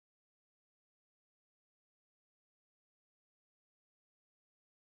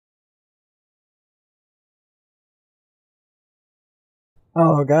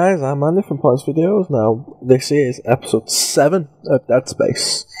Hello guys, I'm Andy from Points Videos. Now, this is episode 7 of Dead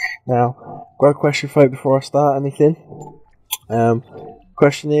Space. Now, got a question for you before I start anything.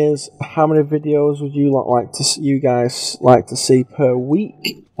 Question is, how many videos would you guys like to see per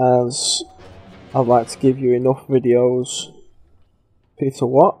week? As I'd like to give you enough videos for you to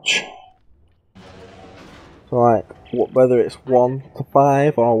watch. So like, whether it's 1 to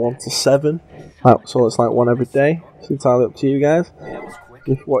 5 or 1 to 7. So it's like one every day. It's entirely up to you guys.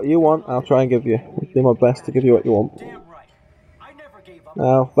 If what you want, I'll try and give you. I'll do my best to give you what you want.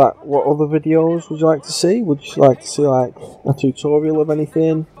 Now, what other videos would you like to see? Would you like to see like a tutorial of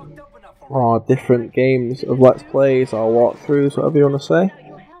anything, or different games of Let's Plays or walkthroughs, whatever you want to say?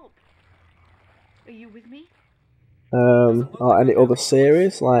 Or any other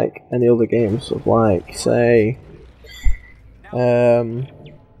series, like any other games of like, say, I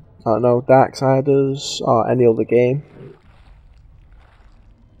don't know, Darksiders or any other game.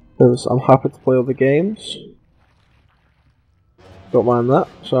 Because I'm happy to play other games. Don't mind that.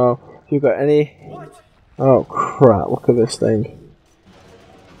 So, if you've got any... Oh crap, look at this thing.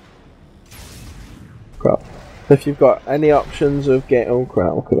 Crap. If you've got any options of oh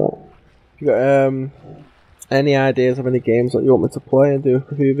crap, look at that. If you've got any ideas of any games that you want me to play and do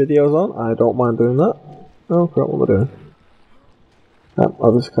a few videos on, I don't mind doing that. Oh crap, what am I doing?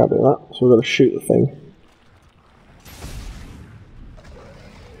 Obviously can't do that, so we've got to shoot the thing.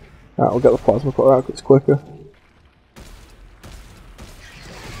 I'll get the plasma cutter out, it's quicker.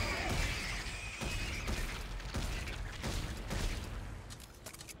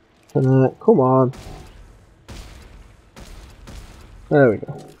 Come on. There we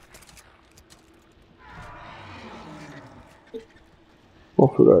go.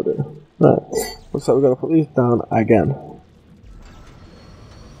 What we gotta do? Right. Looks like we're gonna put these down again.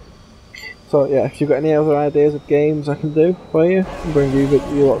 So yeah, if you've got any other ideas of games I can do for you and bring you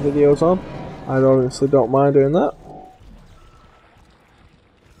lot of videos on, I honestly don't mind doing that.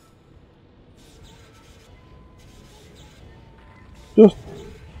 Just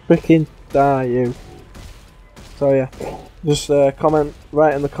freaking die, you. So yeah, just comment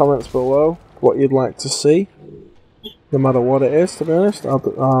right in the comments below what you'd like to see, no matter what it is. To be honest,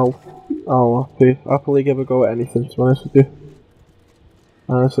 I'll happily give a go at anything. To be honest with you,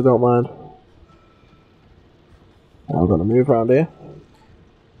 I honestly don't mind. I'm gonna move around here.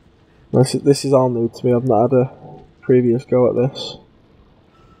 This is all new to me. I've not had a previous go at this,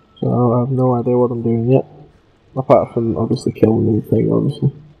 so I have no idea what I'm doing yet. Apart from obviously killing the thing,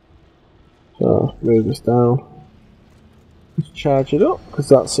 obviously. So move this down. Just charge it up because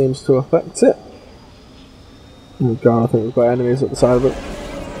that seems to affect it. Oh god, I think we've got enemies at the side of it.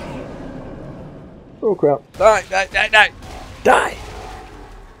 Oh crap! Die! Die! Die! Die! Die!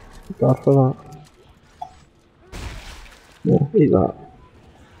 God for that. Yeah, eat that.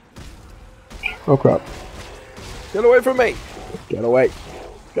 Oh crap. Get away from me! Get away!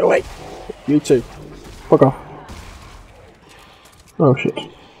 Get away! You too. Fuck off. Oh shit.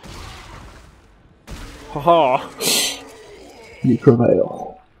 Haha! You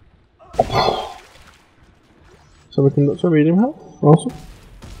prevail. So we can look for medium health? Awesome.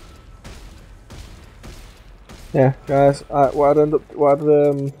 Yeah, guys, what I'd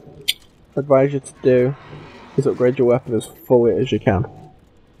advise you to do is upgrade your weapon as fully as you can.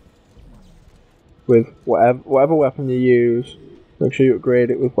 With whatever weapon you use, make sure you upgrade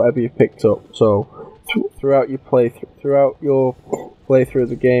it with whatever you picked up. So throughout your playthrough of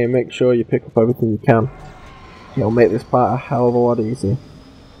the game, make sure you pick up everything you can. It'll make this part a hell of a lot easier.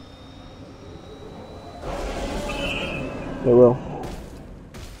 It will.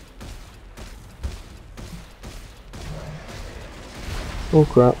 Oh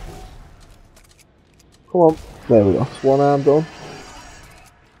crap. Come on. There we go. It's one arm done.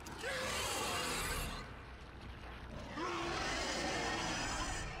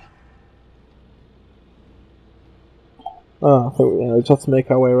 I think we just have to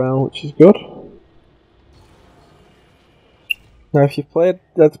make our way around, which is good. Now, if you've played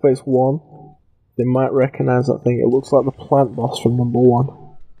Dead Space 1, you might recognise that thing. It looks like the plant boss from number 1.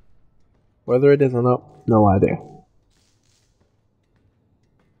 Whether it is or not, no idea.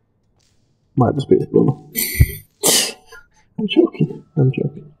 Might just be his brother. I'm joking.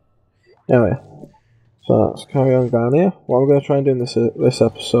 Anyway, so let's carry on down here. What I'm going to try and do in this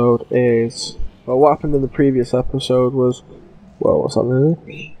episode is... Well, what happened in the previous episode was... Well, what's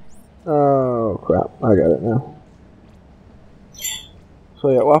happening? Oh, crap. I get it now. So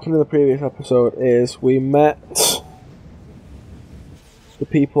yeah, what happened in the previous episode is we met the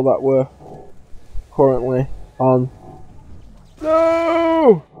people that were currently on...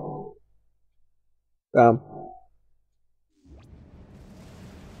 No! Damn.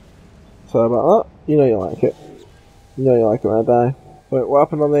 Sorry about that. You know you like it. You know you like it when I die. But what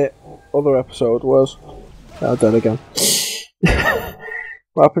happened on the other episode was... I'm dead again.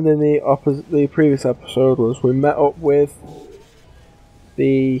 What happened in the previous episode was we met up with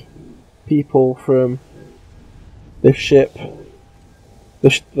the people from this ship,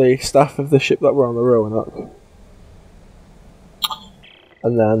 the staff of the ship that were on the Roanoke.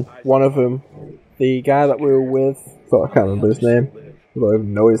 And then one of them, the guy that we were with, I can't remember his name. I don't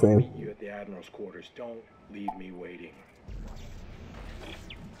even know his name. You at the Admiral's quarters. Don't leave me waiting.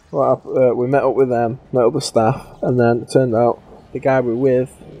 Well, we met up with them, met up with staff, and then it turned out the guy we're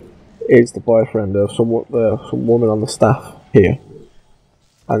with is the boyfriend of some woman on the staff here.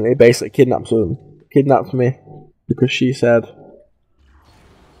 And he basically kidnapped me because she said,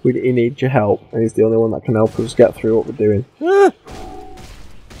 he needs your help, and he's the only one that can help us get through what we're doing.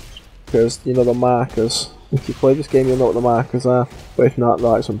 Because, you know, the markers, if you play this game you'll know what the markers are, but if not, they're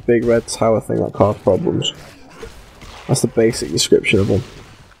like some big red tower thing that cause problems. That's the basic description of them.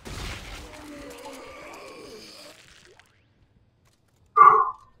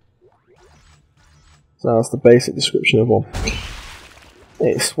 So that's the basic description of them.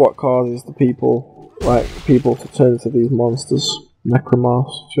 It's what causes the people to turn into these monsters.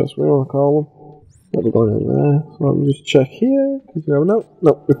 Necromorphs, just what we want to call them. What we're going in there. So let me just check here. Because you never know.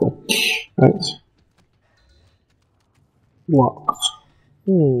 No, we're cool. Right. Locked.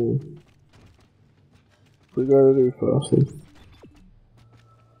 What we gotta do first then?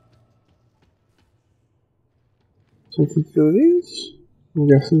 Something to do with these? I'm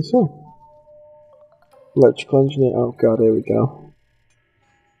guessing so. Electrical engineer. Oh god, here we go.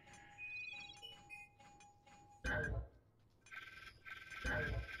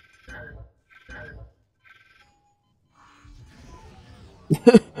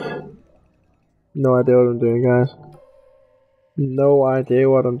 No idea what I'm doing, guys. No idea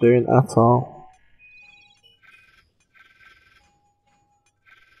what I'm doing at all.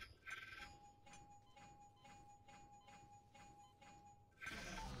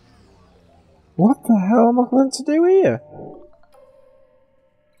 What the hell am I meant to do here?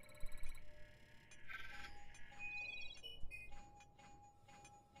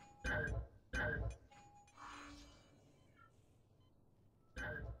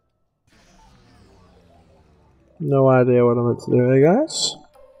 No idea what I'm meant to do here, guys.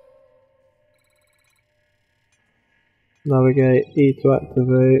 Navigate, E to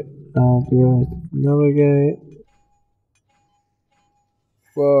activate, navigate.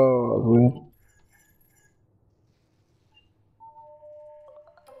 Whoa, that's weird.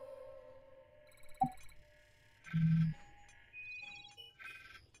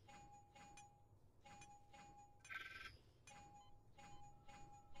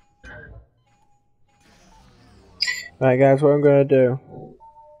 Right guys, what I'm going to do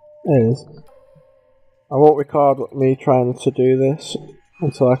is I won't record me trying to do this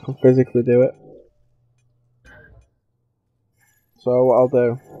until I can physically do it. So what I'll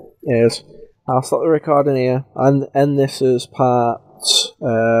do is I'll stop the recording here and end this as part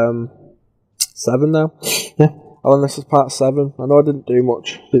 7 now. Yeah, I'll end this as part 7. I know I didn't do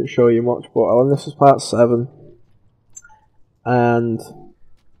much, didn't show you much, but I'll end this as part 7 and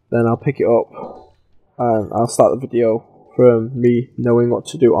then I'll pick it up. And I'll start the video from me knowing what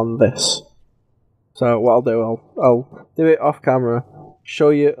to do on this. So what I'll do, I'll do it off camera, show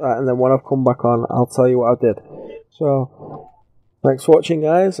you, and then when I've come back on, I'll tell you what I did. So, thanks for watching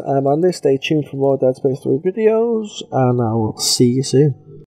guys, I'm Andy, stay tuned for more Dead Space 3 videos, and I will see you soon.